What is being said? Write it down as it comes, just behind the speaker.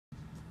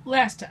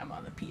last time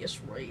on the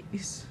PS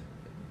Race,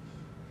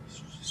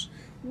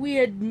 we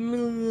had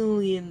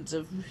millions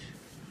of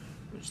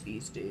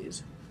these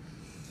days.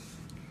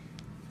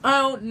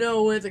 I don't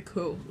know where the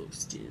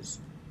co-host is,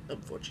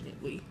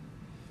 unfortunately.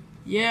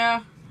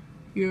 Yeah,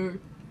 you're...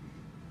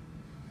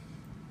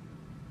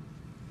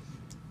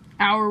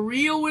 Our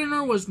real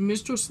winner was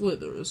Mr.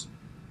 Slithers,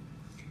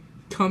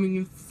 coming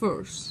in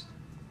first.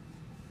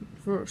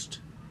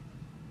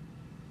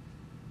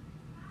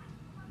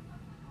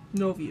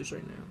 No views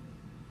right now.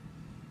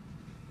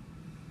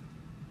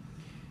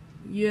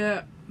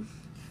 Yeah.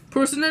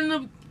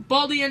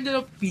 Baldy ended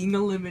up being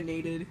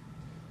eliminated.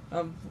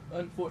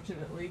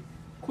 Unfortunately.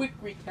 Quick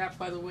recap,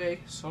 by the way.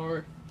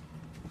 Sorry.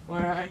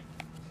 Alright.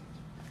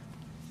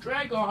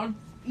 Dragon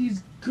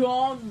is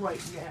gone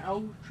right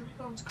now.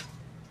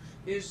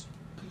 Is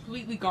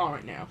completely gone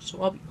right now.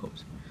 So I'll be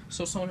host.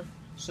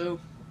 So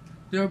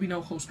there'll be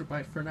no hoster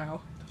bite for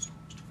now.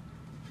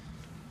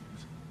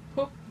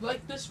 Hope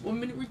like this 1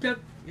 minute recap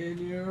and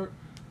here.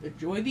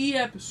 Enjoy the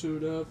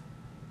episode of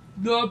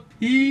the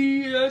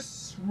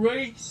PS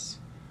Race.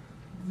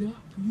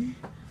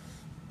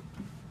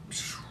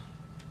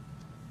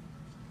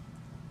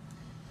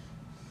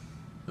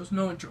 There's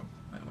no intro,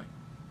 by the way.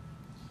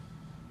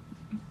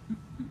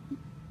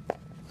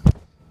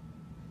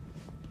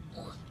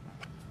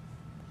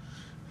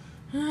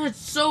 It's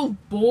so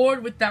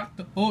bored without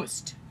the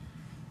host.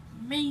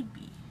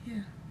 Maybe.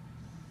 Yeah.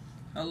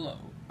 Hello,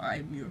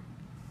 I'm your...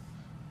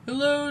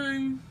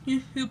 Hello,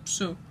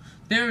 so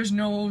there is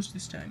no host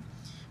this time.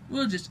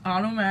 We'll just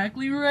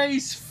automatically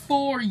race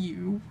for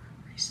you.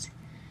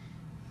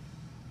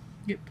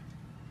 Yep.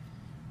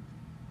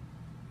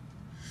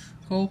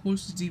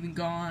 Co-host is even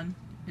gone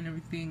and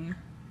everything.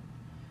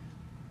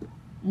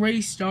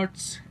 Race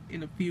starts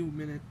in a few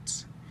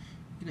minutes.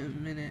 In a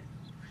minute.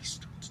 Race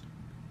starts.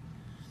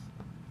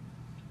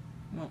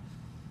 Well,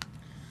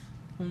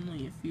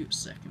 only a few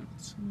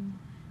seconds.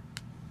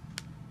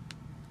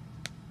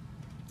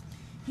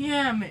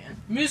 Yeah,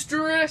 man.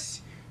 Mr.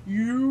 S,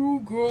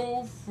 you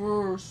go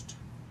first.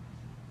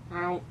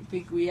 I don't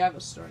think we have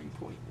a starting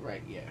point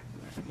right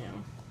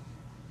now.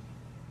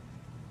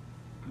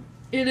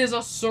 It is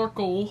a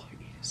circle.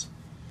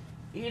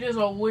 It is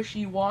a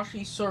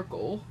wishy-washy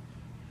circle.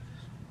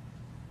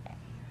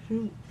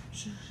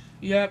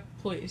 Yeah,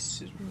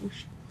 place is a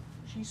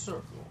wishy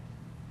circle.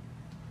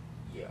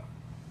 Yeah.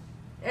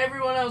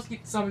 Everyone else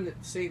gets summoned at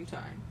the same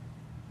time.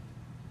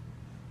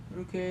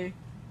 Okay.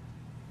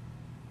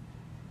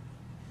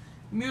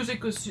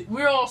 Music was...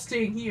 We're all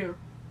staying here.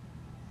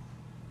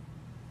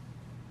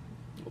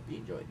 Hope you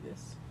enjoyed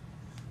this.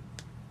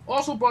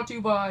 Also brought to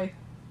you by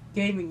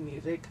Gaming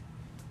Music.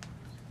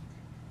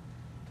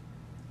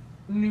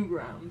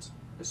 Newgrounds,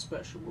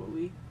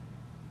 especially.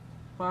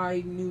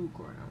 By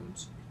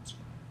Newgrounds.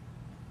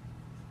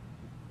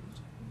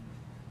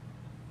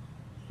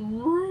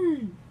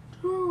 3,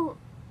 2,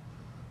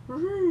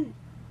 3,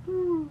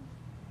 2,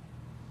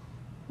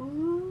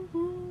 1.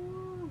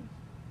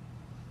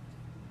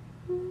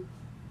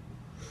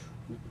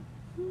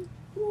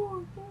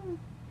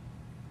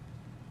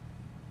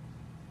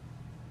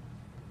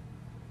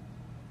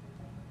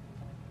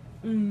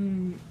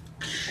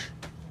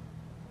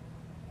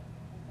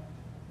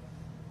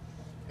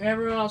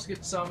 Everyone else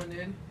gets summoned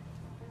in.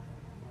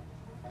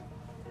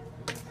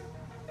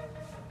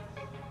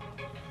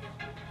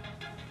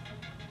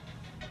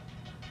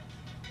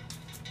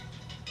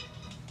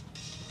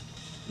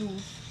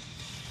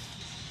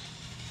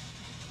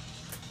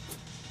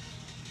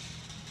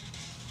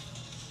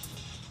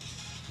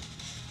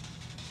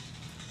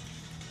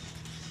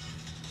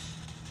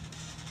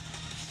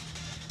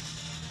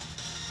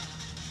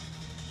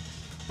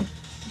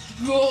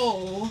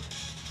 Go!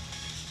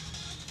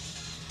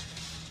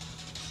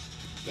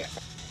 Yeah.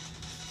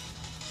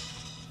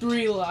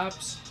 3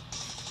 laps.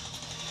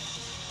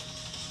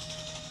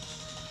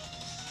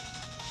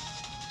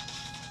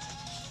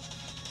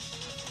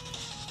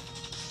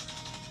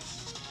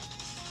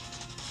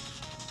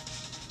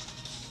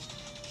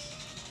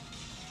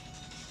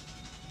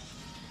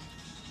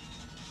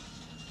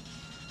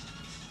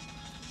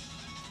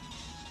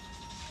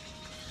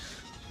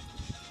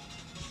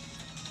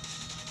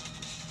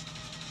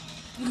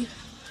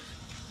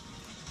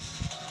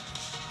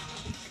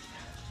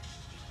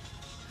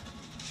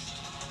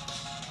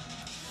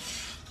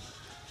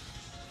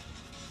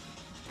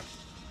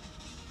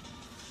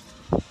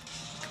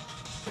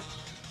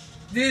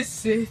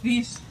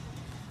 These...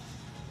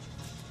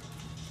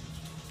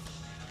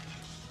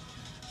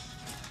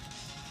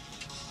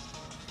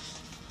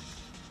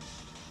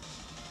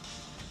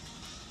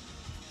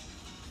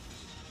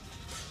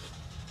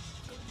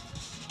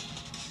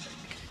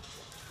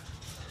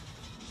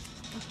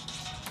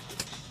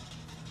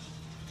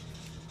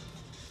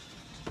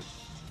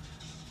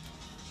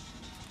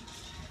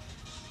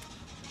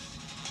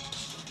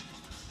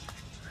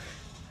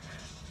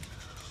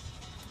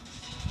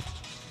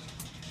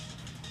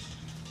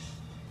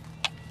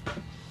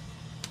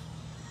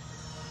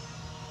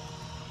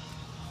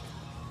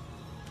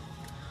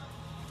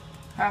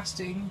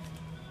 Casting.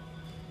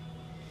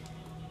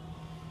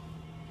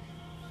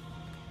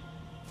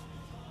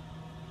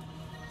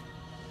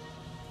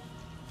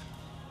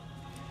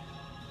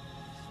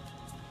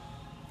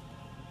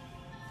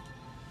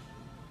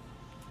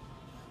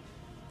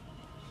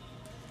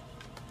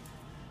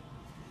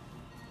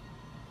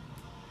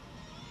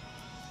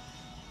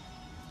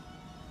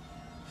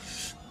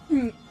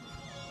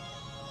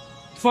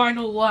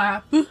 Final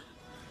lap.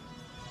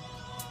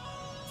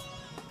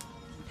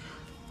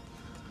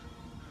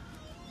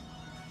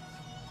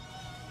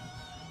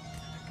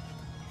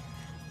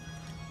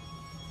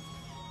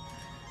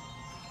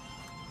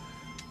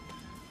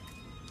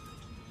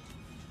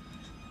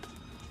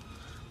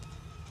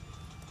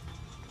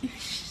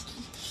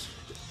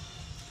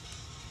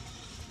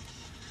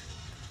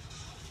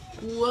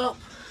 Well,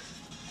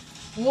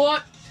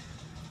 what?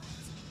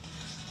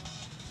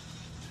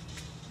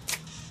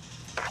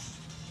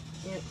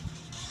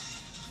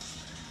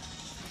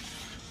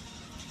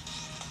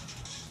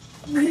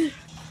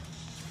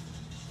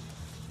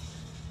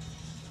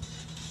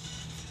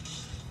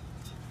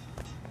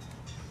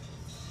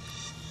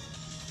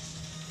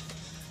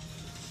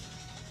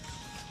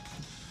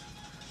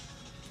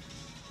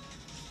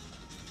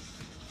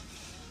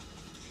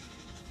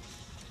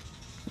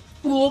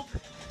 Whoop!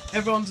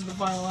 Everyone's in the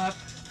final lap.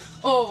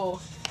 Oh.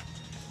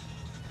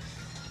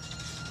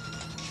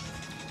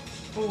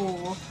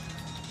 Oh.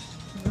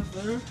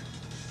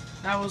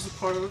 That was the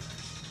part of.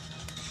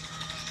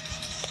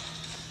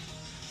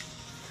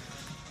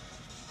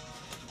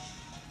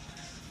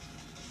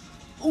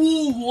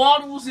 Ooh,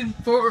 Waddle's in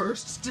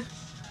first.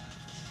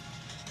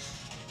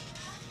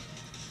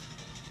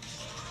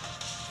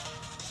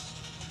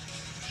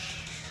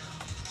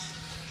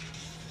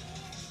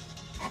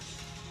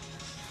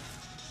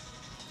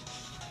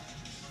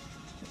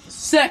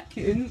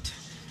 Second.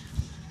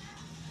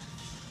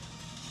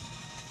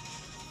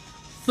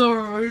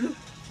 Third.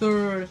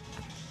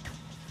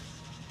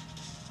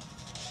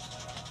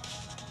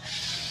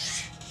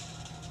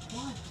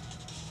 What?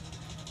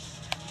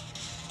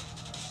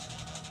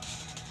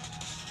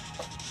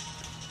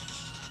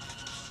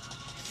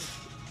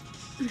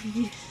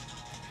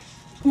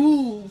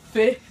 Ooh,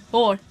 fifth.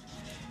 Fourth.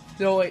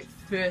 No, wait,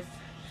 fifth.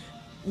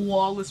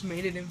 Wallace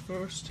made it in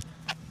first.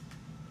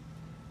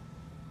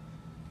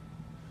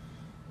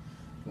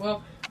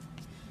 Well,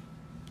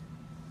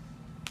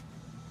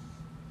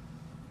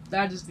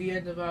 that is the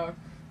end of our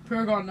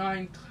Paragon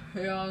 9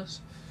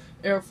 Chaos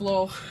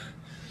Airflow.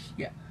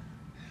 Yeah.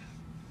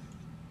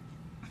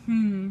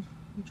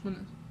 Which one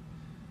is?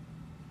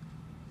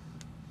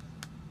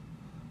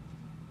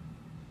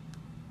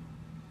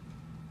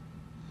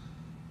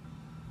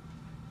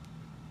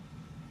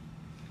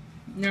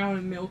 Now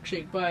in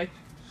Milkshake by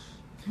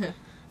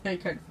I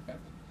kind of forgot.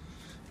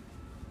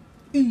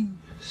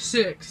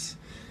 6,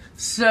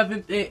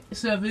 7th,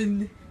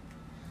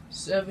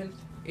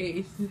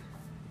 8th,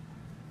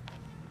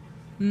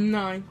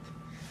 9th,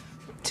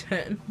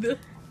 10th.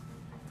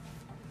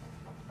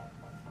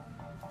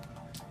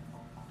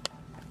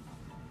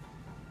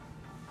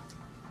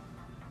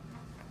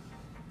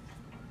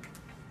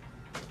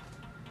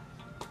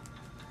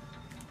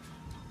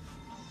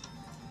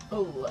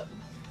 Oh, 11.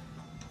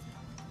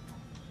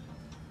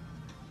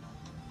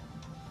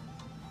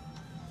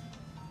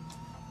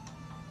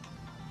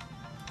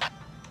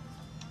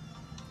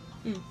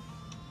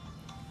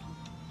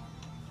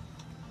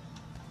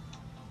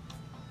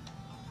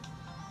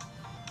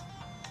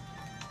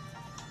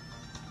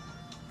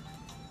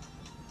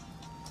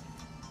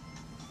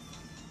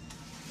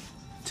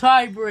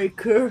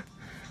 Tiebreaker.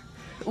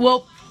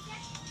 Well,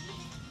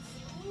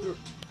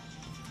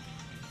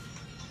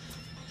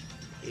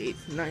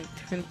 8th, 9th,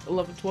 10th,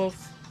 11th,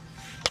 12th.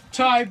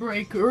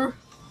 Tiebreaker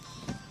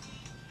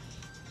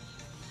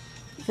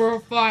for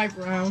 5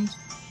 rounds.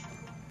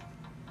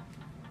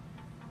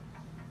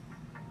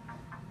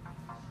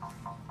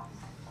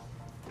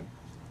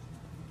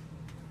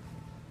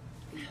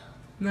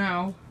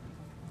 Now,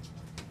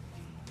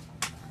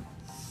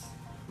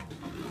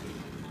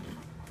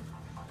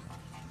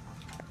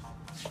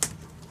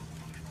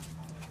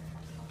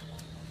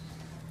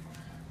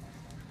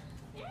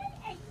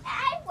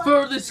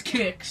 furthest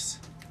kicks.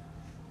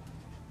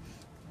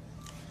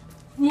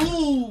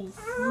 Ooh.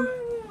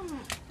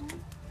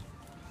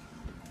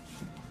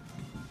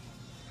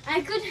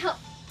 I could help.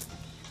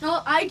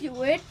 No, I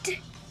do it.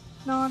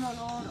 No.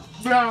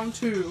 Round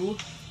 2.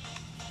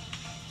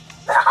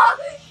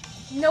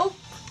 Nope.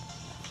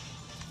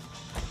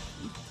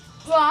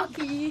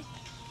 Rocky.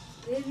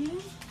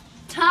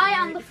 Tie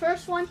on the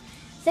first one.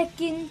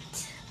 Second.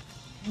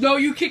 No,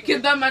 you kick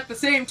them at the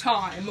same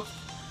time.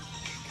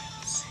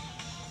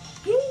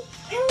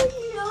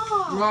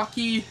 No.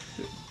 Rocky,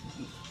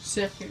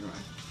 second round.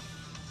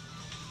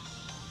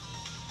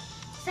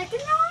 Second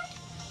round?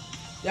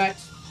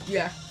 That's,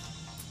 yeah.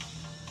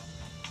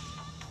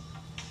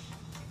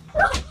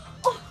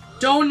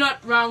 Donut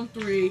round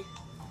 3.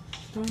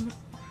 Donut.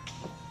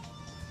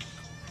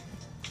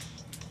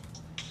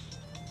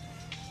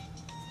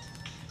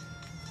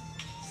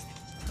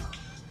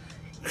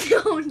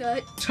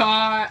 Donut.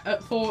 Tie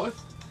at 4th.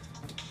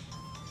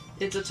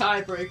 It's a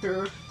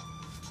tiebreaker.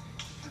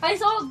 I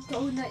saw a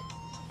donut.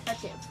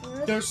 That's it.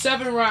 There's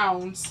 7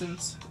 rounds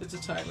since it's a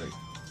tiebreaker.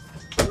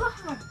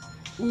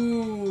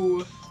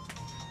 Ooh.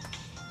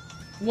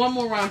 One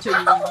more round till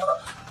you win.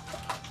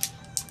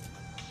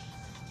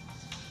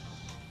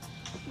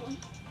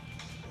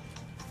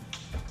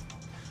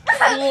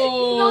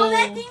 No,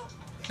 that thing.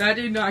 That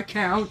did not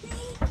count.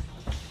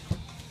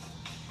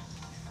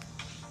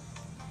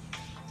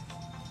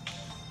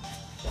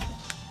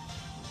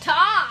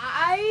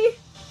 Tie.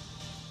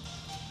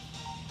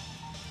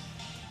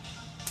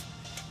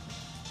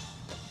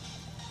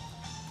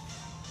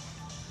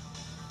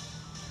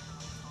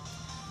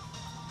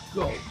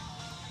 Go.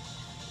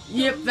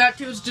 Yep, that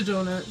goes to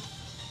donut.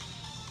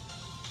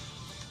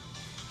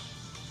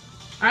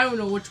 I don't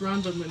know which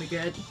rounds I'm gonna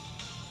get.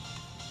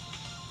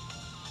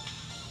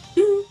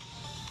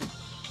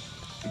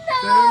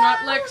 Better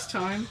not next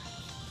time.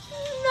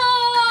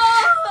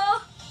 No.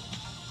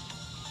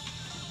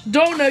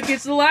 Donut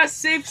gets the last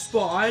safe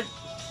spot.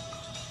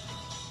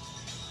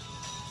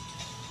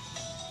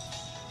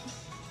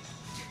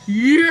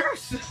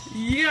 Yes!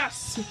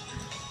 Yes!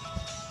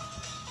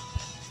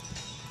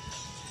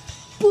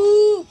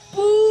 Boo!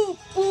 Boo!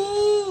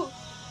 Boo!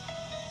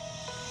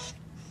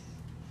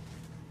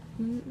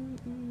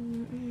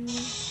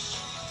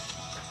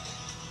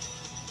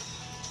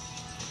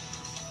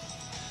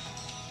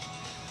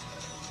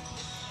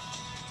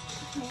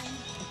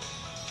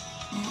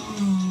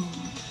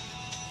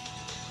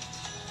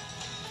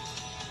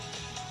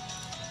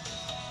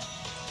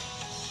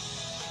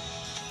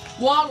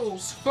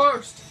 Waddles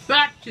first,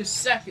 back to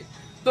second,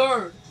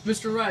 third,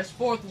 Mr. Rice,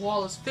 fourth,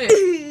 Wallace, fifth,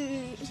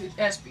 to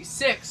SB,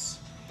 sixth,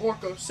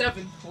 Orko,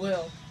 seventh,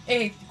 Lil,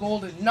 eighth,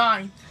 Golden,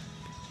 ninth,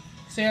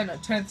 Santa,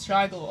 10th,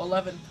 Shigel,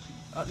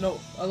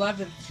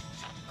 11th,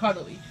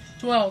 Cuddly,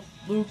 12th,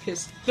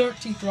 Lucas,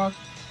 13th, Rock,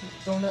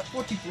 Donut,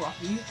 14th,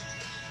 Rocky.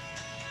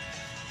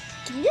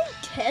 Can you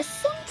kiss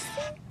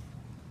something?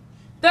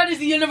 That is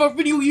the end of our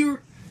video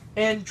here,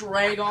 and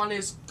Dragon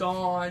is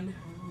gone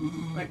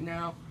right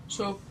now.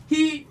 So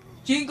he,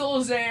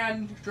 Jingles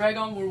and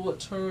Dragon will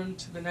return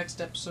to the next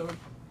episode.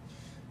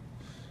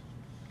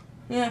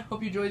 Yeah,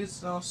 hope you enjoyed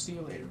this, and I'll see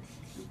you later.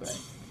 Goodbye.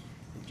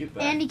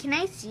 Goodbye. Andy, can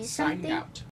I see Signing something? out.